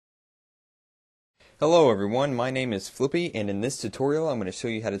Hello everyone, my name is Flippy, and in this tutorial I'm going to show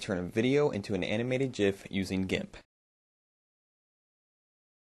you how to turn a video into an animated GIF using Gimp.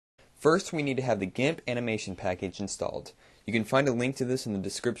 First, we need to have the Gimp animation package installed. You can find a link to this in the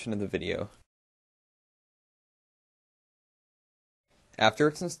description of the video. After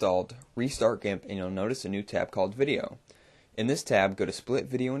it's installed, restart Gimp and you'll notice a new tab called Video. In this tab, go to Split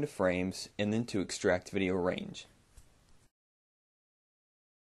Video into Frames and then to Extract Video Range.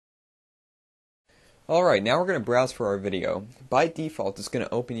 Alright, now we're going to browse for our video. By default, it's going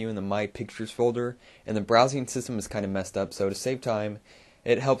to open you in the My Pictures folder, and the browsing system is kind of messed up, so to save time,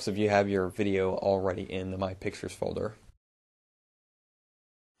 it helps if you have your video already in the My Pictures folder.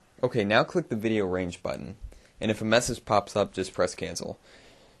 Okay, now click the Video Range button, and if a message pops up, just press Cancel.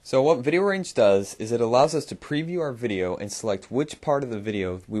 So what Video Range does is it allows us to preview our video and select which part of the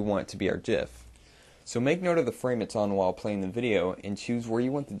video we want to be our GIF. So make note of the frame it's on while playing the video and choose where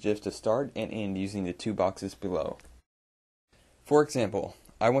you want the GIF to start and end using the two boxes below. For example,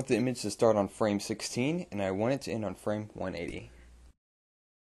 I want the image to start on frame 16 and I want it to end on frame 180.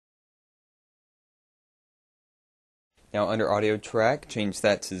 Now under audio track, change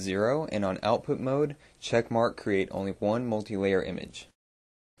that to 0, and on output mode, checkmark create only one multi-layer image.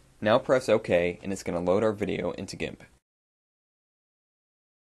 Now press OK and it's going to load our video into Gimp.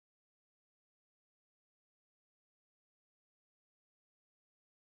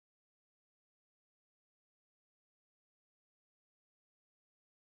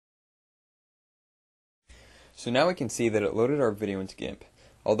 So now we can see that it loaded our video into Gimp,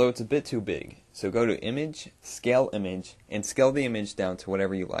 although it's a bit too big. So go to Image, Scale Image, and scale the image down to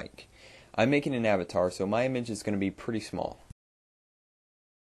whatever you like. I'm making an avatar, so my image is going to be pretty small.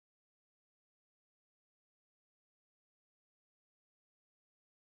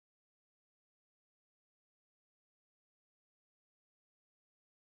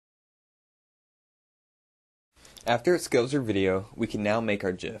 After it scales your video, we can now make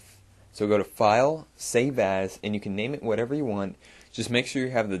our GIF. So go to File, Save As, and you can name it whatever you want. Just make sure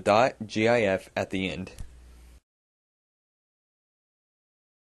you have the .gif at the end.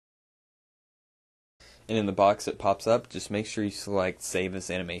 And in the box that pops up, just make sure you select Save as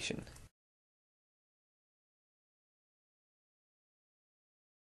Animation.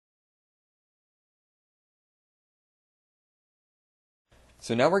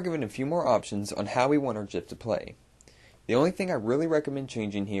 So now we're given a few more options on how we want our GIF to play. The only thing I really recommend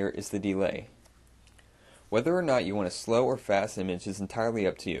changing here is the delay. Whether or not you want a slow or fast image is entirely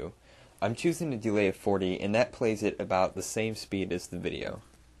up to you. I'm choosing a delay of 40 and that plays it about the same speed as the video.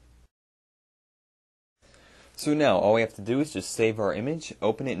 So now all we have to do is just save our image,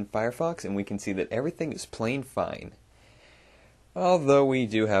 open it in Firefox, and we can see that everything is playing fine. Although we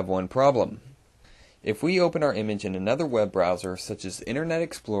do have one problem. If we open our image in another web browser such as Internet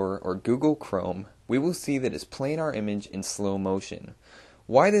Explorer or Google Chrome, we will see that it's playing our image in slow motion.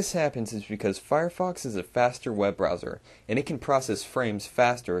 Why this happens is because Firefox is a faster web browser and it can process frames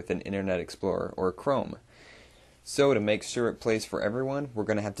faster than Internet Explorer or Chrome. So to make sure it plays for everyone, we're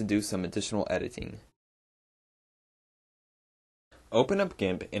going to have to do some additional editing. Open up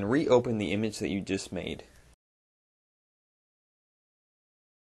Gimp and reopen the image that you just made.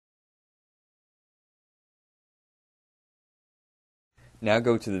 Now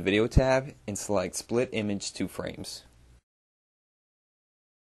go to the Video tab and select Split Image to Frames.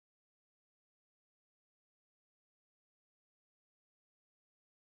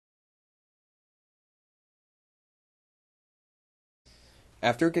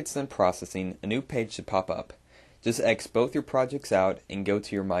 After it gets done processing, a new page should pop up. Just X both your projects out and go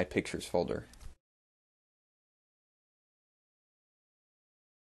to your My Pictures folder.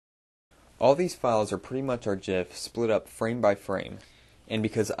 All these files are pretty much our GIF split up frame by frame. And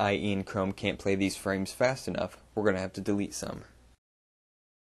because IE and Chrome can't play these frames fast enough, we're going to have to delete some.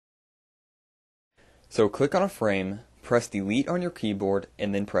 So click on a frame, press delete on your keyboard,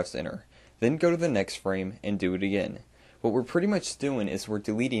 and then press enter. Then go to the next frame and do it again. What we're pretty much doing is we're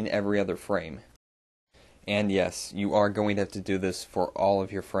deleting every other frame. And yes, you are going to have to do this for all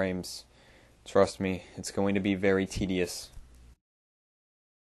of your frames. Trust me, it's going to be very tedious.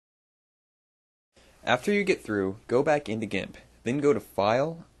 After you get through, go back into Gimp. Then go to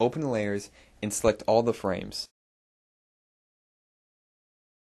File, Open Layers, and select all the frames.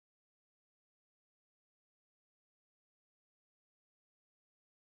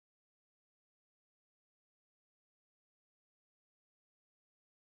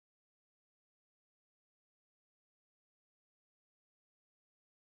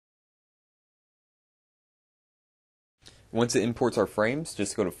 Once it imports our frames,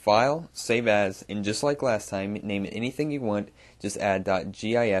 just go to File, Save As, and just like last time, name it anything you want, just add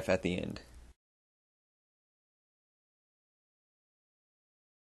 .gif at the end.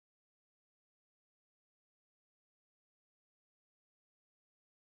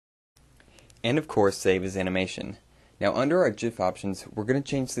 and of course save as animation. Now under our GIF options, we're going to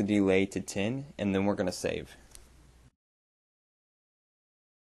change the delay to 10 and then we're going to save.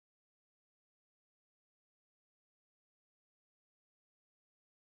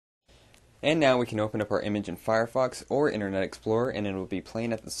 And now we can open up our image in Firefox or Internet Explorer and it will be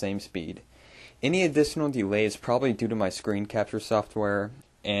playing at the same speed. Any additional delay is probably due to my screen capture software,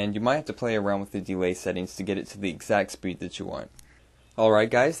 and you might have to play around with the delay settings to get it to the exact speed that you want. Alright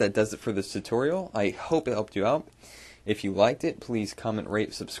guys, that does it for this tutorial. I hope it helped you out. If you liked it, please comment,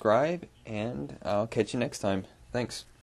 rate, subscribe, and I'll catch you next time. Thanks.